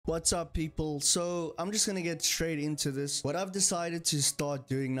What's up, people? So I'm just gonna get straight into this. What I've decided to start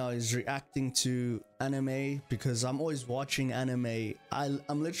doing now is reacting to anime, because I'm always watching anime. I'm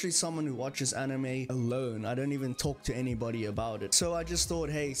literally someone who watches anime alone. I don't even talk to anybody about it. So I just thought,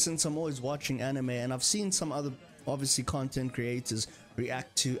 hey, since I'm always watching anime and I've seen some other obviously content creators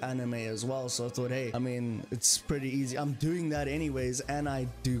react to anime as well, so I thought, hey, I mean, it's pretty easy. I'm doing that anyways and I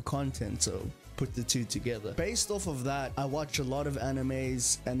do content, so put the two together. Based off of that, I watch a lot of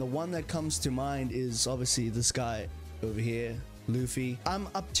animes, and the one that comes to mind is obviously this guy over here, Luffy. I'm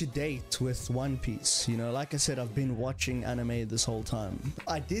up to date with One Piece, you know, like I said, I've been watching anime this whole time.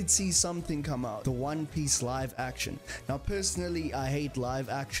 I did see something come out, the One Piece live action. Now personally, I hate live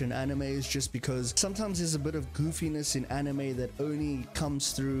action animes just because sometimes there's a bit of goofiness in anime that only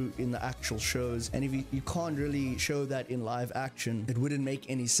comes through in the actual shows, and if you can't really show that in live action, it wouldn't make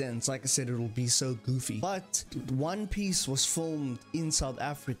any sense. Like I said, it'll be so goofy. But One Piece was filmed in South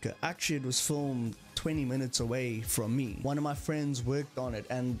Africa. Actually, it was filmed 20 minutes away from me. One of my friends worked on it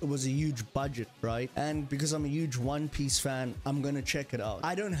and it was a huge budget, right? And because I'm a huge One Piece fan, I'm gonna check it out.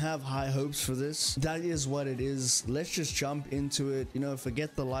 I don't have high hopes for this. That is what it is. Let's just jump into it. You know,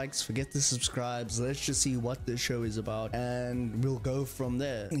 forget the likes, forget the subscribes. Let's just see what this show is about and we'll go from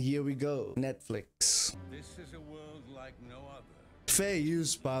there. Here we go. Netflix. This is a world like no other. Fair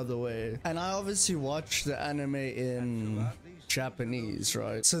use, by the way. And I obviously watched the anime in Japanese,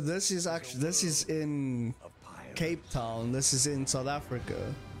 right? So this is in Cape Town. This is in South Africa.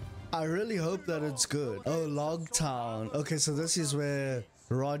 I really hope that it's good. Oh, Log Town. Okay, so this is where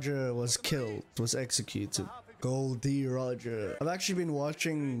Roger was killed, was executed. Goldie Roger. I've actually been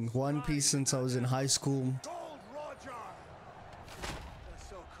watching One Piece since I was in high school. Gold Roger, the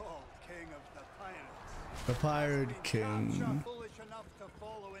so-called king of the pirates. The Pirate King. Foolish enough to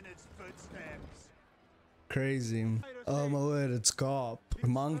follow in its footsteps. Crazy. Oh my word, it's Garp.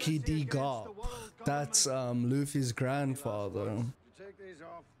 Monkey D. Garp. That's Luffy's grandfather. Take these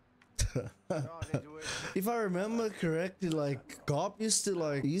off. If I remember correctly, like Garp used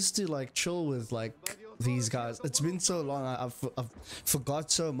to chill with like these guys. It's been so long, I've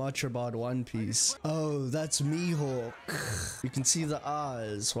forgot so much about One Piece. Oh, that's Mihawk. You can see the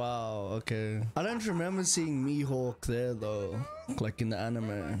eyes. Wow, okay. I don't remember seeing Mihawk there though, like in the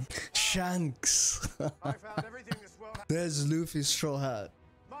anime. Shanks. I found everything this world. There's Luffy's straw hat.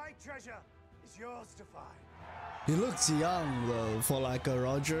 My treasure is yours to find. He looks young though for like a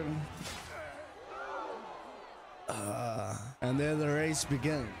Roger. And then the race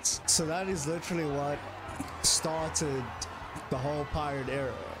begins. So that is literally what started the whole pirate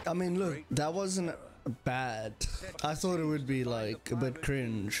era. I mean, look, that wasn't bad. I thought it would be like a bit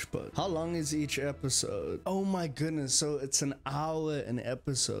cringe, but how long is each episode? Oh my goodness, so it's an hour an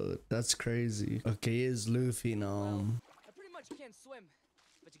episode. That's crazy. Okay, here's Luffy now. I pretty much can't swim,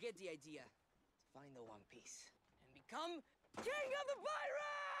 but you get the idea. Find the One Piece and become King of the Pirates!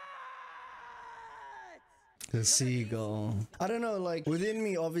 The seagull. I don't know, like within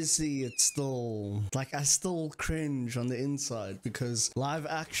me, obviously it's still like I still cringe on the inside because live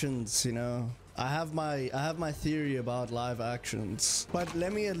actions, you know. I have my theory about live actions, but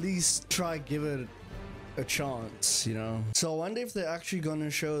let me at least try give it a chance, you know. So I wonder if they're actually gonna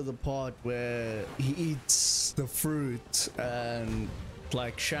show the part where he eats the fruit and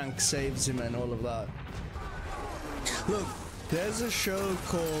like Shanks saves him and all of that. Look, there's a show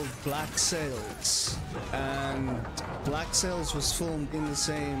called Black Sails, and Black Sails was filmed in the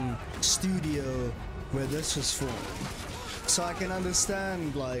same studio where this was filmed. So I can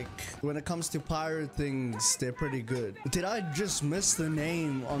understand, like, when it comes to pirate things, they're pretty good. Did I just miss the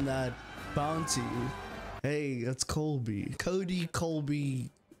name on that bounty? Hey, that's Colby. Cody, Colby,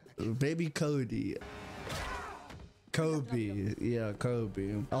 baby Cody. Kobe, yeah,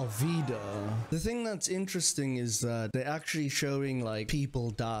 Kobe. Alvida. The thing that's interesting is that they're actually showing like people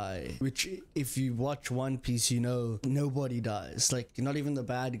die, which if you watch One Piece, you know nobody dies. Like not even the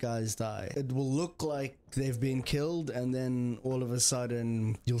bad guys die. It will look like they've been killed and then all of a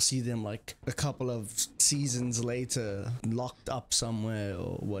sudden you'll see them like a couple of seasons later locked up somewhere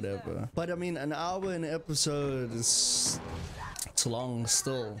or whatever. But I mean, an hour an episode is... it's long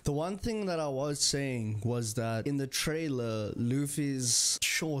still. The one thing that I was saying was that in the trailer, Luffy's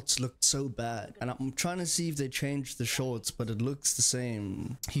shorts looked so bad. And I'm trying to see if they changed the shorts, but it looks the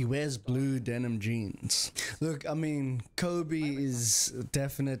same. He wears blue denim jeans. Look, I mean, Kobe is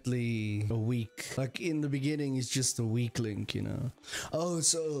definitely a weak. Like in the beginning, he's just a weakling, you know. Oh,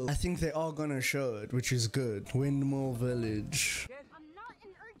 so I think they are gonna show it, which is good. Windmill Village. I'm not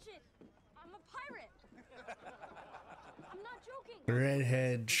an urchin. I'm a pirate. I'm not joking.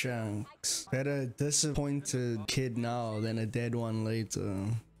 Redhead Shanks. Better disappointed kid now than a dead one later.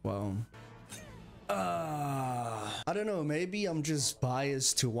 Wow. I don't know, maybe I'm just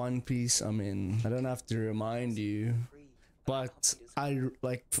biased to One Piece. I mean, I don't have to remind you, but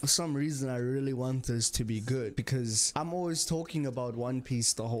for some reason I really want this to be good, because I'm always talking about One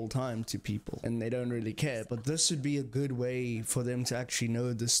Piece the whole time to people and they don't really care. But this would be a good way for them to actually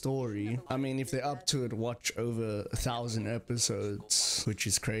know the story. I mean, if they're up to it, watch over 1,000 episodes, which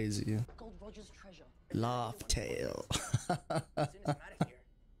is crazy. Gold Roger's treasure. Laugh tail. As soon as I'm out of here.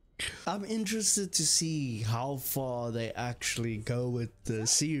 I'm interested to see how far they actually go with the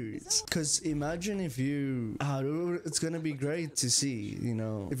series, because imagine if it's gonna be great to see, you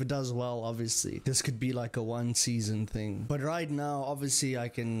know, if it does well. Obviously this could be like a 1-season thing, but right now obviously I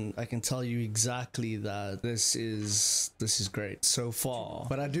can tell you exactly that this is great so far.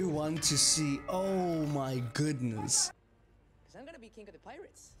 But I do want to see, oh my goodness, Because I'm gonna be king of the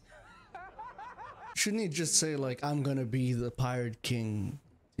pirates. shouldn't he just say like, I'm gonna be the pirate king?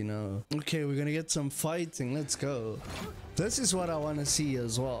 You know, okay, we're gonna get some fighting. Let's go. This is what I want to see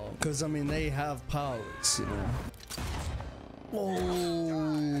as well, because I mean they have powers, you know. Oh,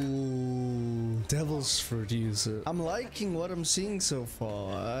 devil's fruit user. I'm liking what I'm seeing so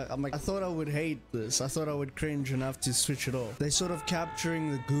far. I thought I would hate this. I thought I would cringe and have to switch it off. They sort of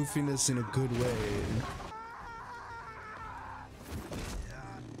capturing the goofiness in a good way.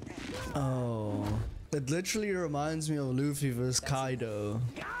 Oh. It literally reminds me of Luffy vs Kaido.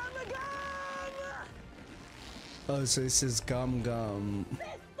 Oh, so it says Gum Gum.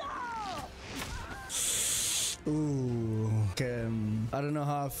 Ooh, okay. I don't know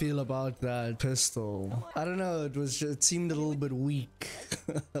how I feel about that pistol. I don't know, it seemed a little bit weak.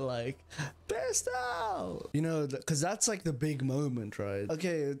 Like, pistol! You know, because that's like the big moment, right?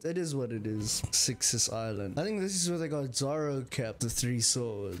 Okay, it is what it is. Six's Island. I think this is where they got Zoro kept the 3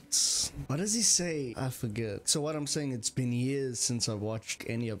 swords. What does he say? I forget. So what I'm saying, it's been years since I've watched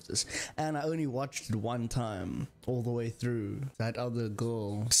any of this. And I only watched it one time, all the way through. That other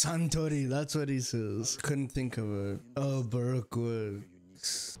girl. Santori, that's what he says. Couldn't think of it. Oh, Baroquewood.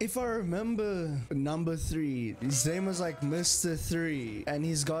 If I remember, number 3, his name was like Mr. 3, and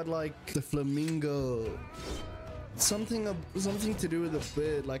he's got like the flamingo, something to do with a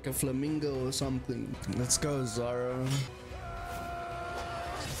bird, like a flamingo or something. Let's go, Zoro.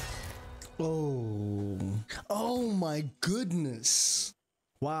 Oh my goodness.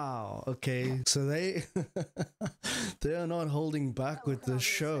 Wow, okay, so they are not holding back with the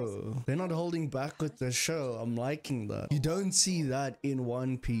show. They're not holding back with the show. I'm liking that. You don't see that in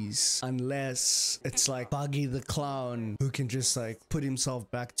One Piece unless it's like Buggy the Clown who can just like put himself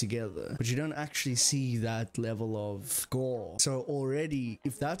back together. But you don't actually see that level of gore. So already,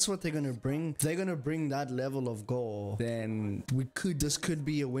 if that's what they're gonna bring, if they're gonna bring that level of gore, then this could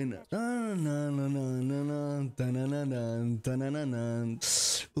be a winner.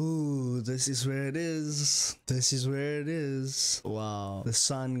 Ooh, this is where it is. This is where it is. Wow. The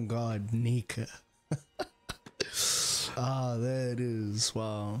sun god Nika. Ah, there it is.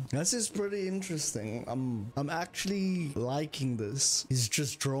 Wow. This is pretty interesting. I'm actually liking this. He's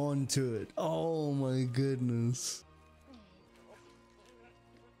just drawn to it. Oh my goodness.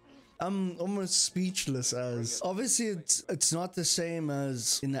 I'm almost speechless, as obviously it's not the same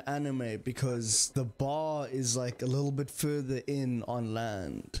as in the anime, because the bar is like a little bit further in on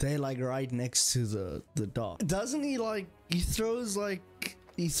land. They're like right next to the dock. Doesn't he like, he throws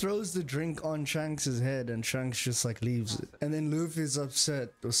the drink on Shanks's head and Shanks just like leaves it, and then Luffy's upset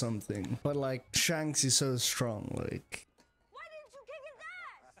or something, but like Shanks is so strong, like. Why didn't you kick his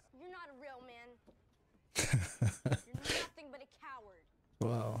ass? You're not a real man. You're nothing but a coward.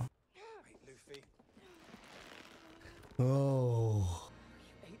 Wow. Wait, Luffy. Oh.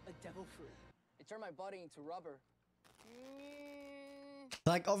 You ate a devil fruit. It turned my body into rubber.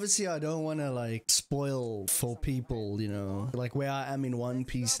 Like, obviously I don't want to like spoil for people, you know, like where I am in One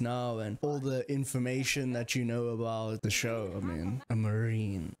Piece now and all the information that you know about the show. I mean, a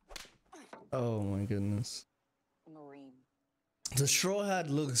marine. Oh my goodness. Marine. The straw hat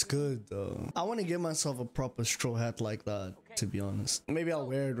looks good though. I want to get myself a proper straw hat like that, to be honest. Maybe I'll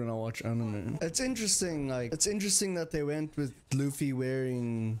wear it when I watch anime. It's interesting, like, it's interesting that they went with Luffy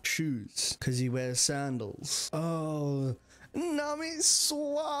wearing shoes, because he wears sandals. Oh, Nami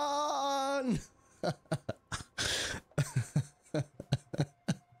Swan!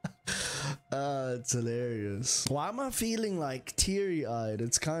 It's hilarious. Why am I feeling like teary-eyed?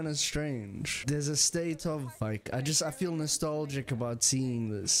 It's kind of strange. There's a state of like, I feel nostalgic about seeing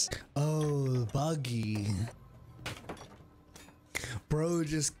this. Oh, Buggy. Bro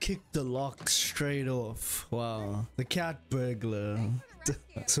just kicked the lock straight off. Wow. The cat burglar.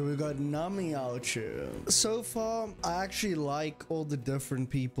 So we got Nami out here. So far, I actually like all the different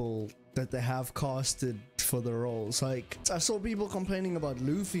people that they have casted for the roles. Like, I saw people complaining about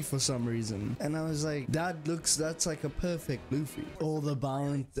Luffy for some reason, and I was like, that's like a perfect Luffy. All the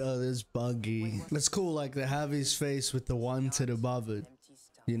bound, there's Buggy. It's cool, like they have his face with the wanted above it,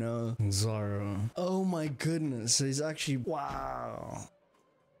 you know. Zoro. Oh my goodness, he's actually, wow.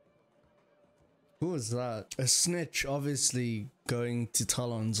 Who was that? A snitch, obviously going to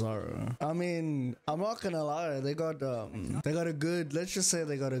tell on Zoro. I mean, I'm not gonna lie, they got a good, let's just say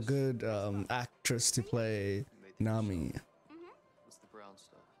they got a good actress to play Nami. What's the brown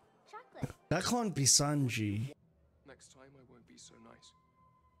stuff? Chocolate. That can't be Sanji. Next time I won't be so nice.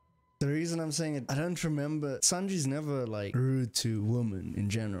 The reason I'm saying it, I don't remember. Sanji's never like rude to women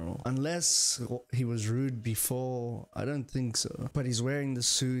in general. Unless he was rude before. I don't think so. But he's wearing the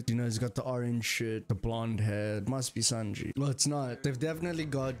suit, you know, he's got the orange shirt, the blonde hair. It must be Sanji. Well, it's not. They've definitely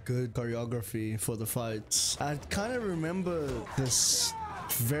got good choreography for the fights. I kind of remember this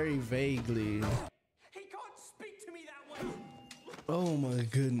very vaguely. He can't speak to me that way! Oh my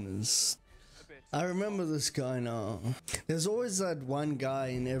goodness. I remember this guy now. There's always that one guy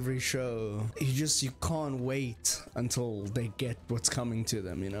in every show. You can't wait until they get what's coming to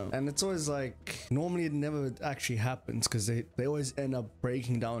them, you know? And it's always like, normally it never actually happens because they always end up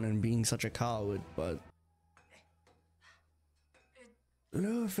breaking down and being such a coward, but...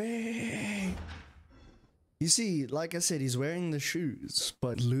 Luffy! You see, like I said, he's wearing the shoes,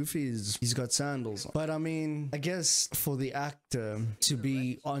 but he's got sandals on. But I mean, I guess for the actor to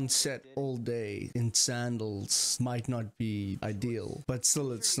be on set all day in sandals might not be ideal, but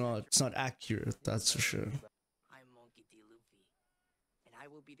still it's not accurate, that's for sure. I'm Monkey D. Luffy, and I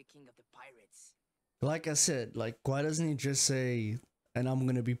will be the king of the pirates. Like I said, like, why doesn't he just say, and I'm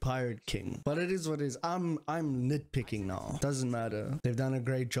gonna be Pirate King? But it is what it is. I'm nitpicking now. Doesn't matter. They've done a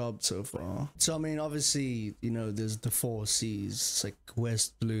great job so far. So I mean, obviously, you know, there's the 4 seas. It's like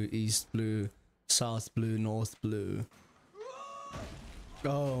West Blue, East Blue, South Blue, North Blue.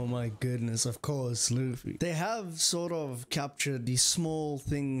 Oh my goodness, of course, Luffy. They have sort of captured these small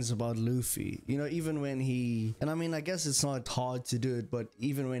things about Luffy. You know, even when and I mean, I guess it's not hard to do it, but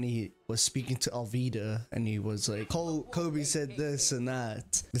even when he was speaking to Alvida and he was like, Kobe said this and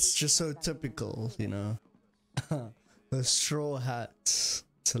that. It's just so typical, you know. The straw hats.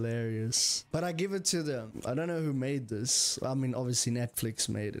 It's hilarious. But I give it to them. I don't know who made this. I mean, obviously Netflix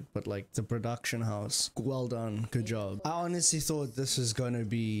made it, but like the production house. Well done. Good job. I honestly thought this was gonna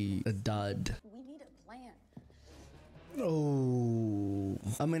be a dud. We need a plan. Oh.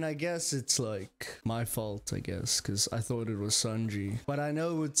 I mean, I guess it's like my fault, I guess, because I thought it was Sanji. But I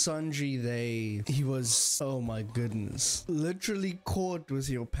know with Sanji, he was, oh my goodness, literally caught with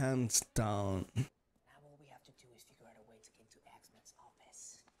your pants down. Now all we have to do is figure out a way to get into Axman's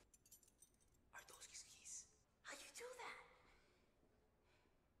office. Are those his keys? How you do that?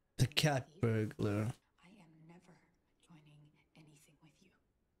 The cat burglar. I am never joining anything with you.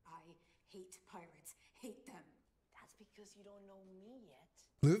 I hate pirates. Hate them. That's because you don't know me yet.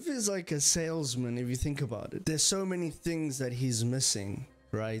 Luffy is like a salesman if you think about it. There's so many things that he's missing,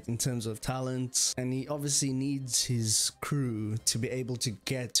 right, in terms of talents, and he obviously needs his crew to be able to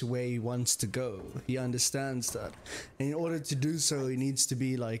get to where he wants to go. He understands that, and in order to do so, he needs to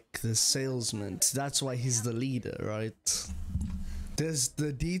be like the salesman. That's why he's the leader, right? There's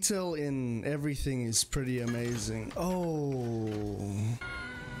the detail in everything is pretty amazing. Oh.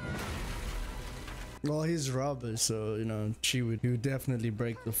 Well, he's rubber, so, you know, he would definitely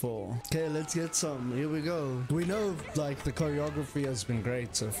break the fall. Okay, let's get some. Here we go. We know, like, the choreography has been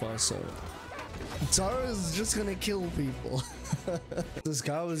great so far, so... Zoro's just gonna kill people. This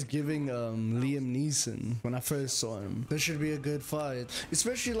guy was giving Liam Neeson when I first saw him. This should be a good fight.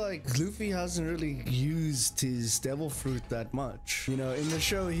 Especially like Luffy hasn't really used his devil fruit that much. You know, in the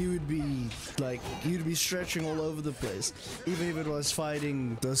show he would be like, he'd be stretching all over the place. Even if it was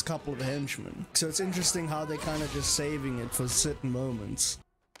fighting those couple of henchmen. So it's interesting how they're kind of just saving it for certain moments.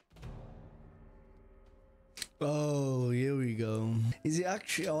 Oh, here we go. Is he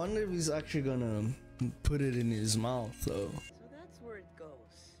actually, I wonder if he's actually gonna put it in his mouth though. So that's where it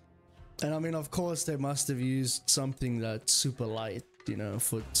goes. And I mean, of course they must have used something that's super light, you know,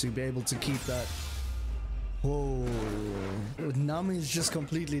 to be able to keep that. Whoa. Nami's just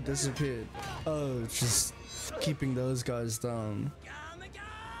completely disappeared. Oh, it's just keeping those guys down.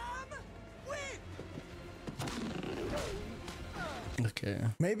 Okay.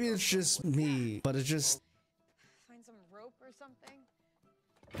 Maybe it's just me, but it's just... Find some rope or something?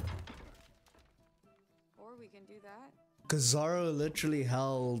 Or we can do that. Because Zoro literally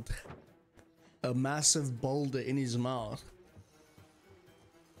held a massive boulder in his mouth.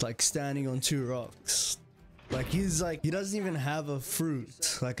 like standing on two rocks. Like he's like, he doesn't even have a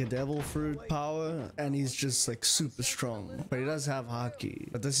fruit, like a devil fruit power, and he's just like super strong. But he does have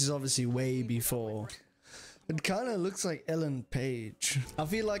haki. But this is obviously way before. It kind of looks like Ellen Page. I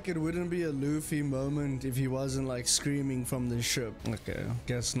feel like it wouldn't be a Luffy moment if he wasn't like screaming from the ship. Okay,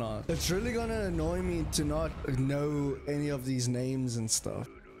 guess not. It's really gonna annoy me to not know any of these names and stuff.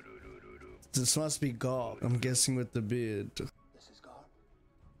 This must be Garp, I'm guessing, with the beard. This is Garp.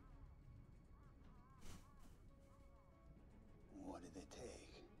 What did they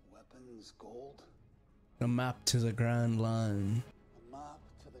take? Weapons, gold? A map to the Grand Line. A map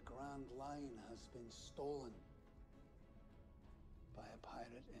to the Grand Line has been stolen by a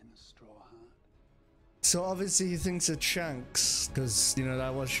pirate in a straw hat. So obviously he thinks it's Shanks, because, you know,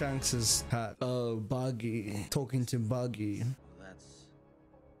 that was Shanks's hat. Oh, Buggy. Talking to Buggy. That's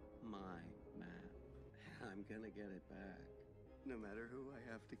my map. I'm gonna get it back, no matter who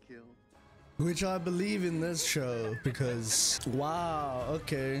I have to kill. Which I believe in this show, because, wow,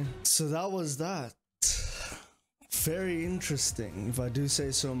 okay. So that was that. Very interesting, if I do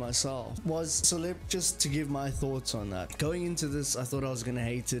say so myself. Just to give my thoughts on that. Going into this, I thought I was gonna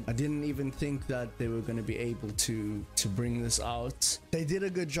hate it. I didn't even think that they were gonna be able to bring this out. They did a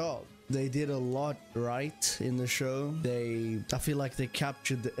good job. They did a lot right in the show. I feel like they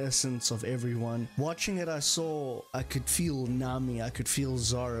captured the essence of everyone. Watching it, I could feel Nami, I could feel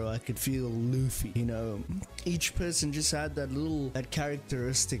Zoro, I could feel Luffy, you know. Each person just had that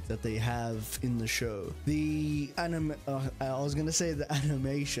characteristic that they have in the show. I was gonna say the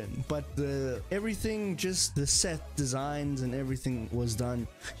animation, but everything, just the set designs and everything was done.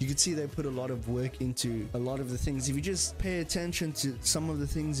 You could see they put a lot of work into a lot of the things. If you just pay attention to some of the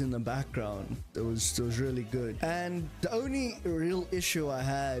things in the background, it was really good. And the only real issue I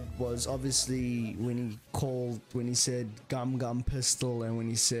had was obviously when he said gum gum pistol and when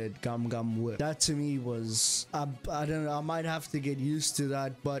he said gum gum whip. That to me was, I don't know, I might have to get used to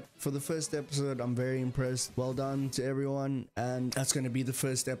that, but for the first episode I'm very impressed. Well done to everyone, and that's going to be the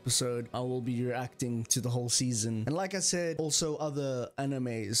first episode. I will be reacting to the whole season, and like I said, also other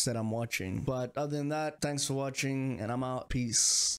animes that I'm watching. But other than that, thanks for watching, and I'm out. Peace.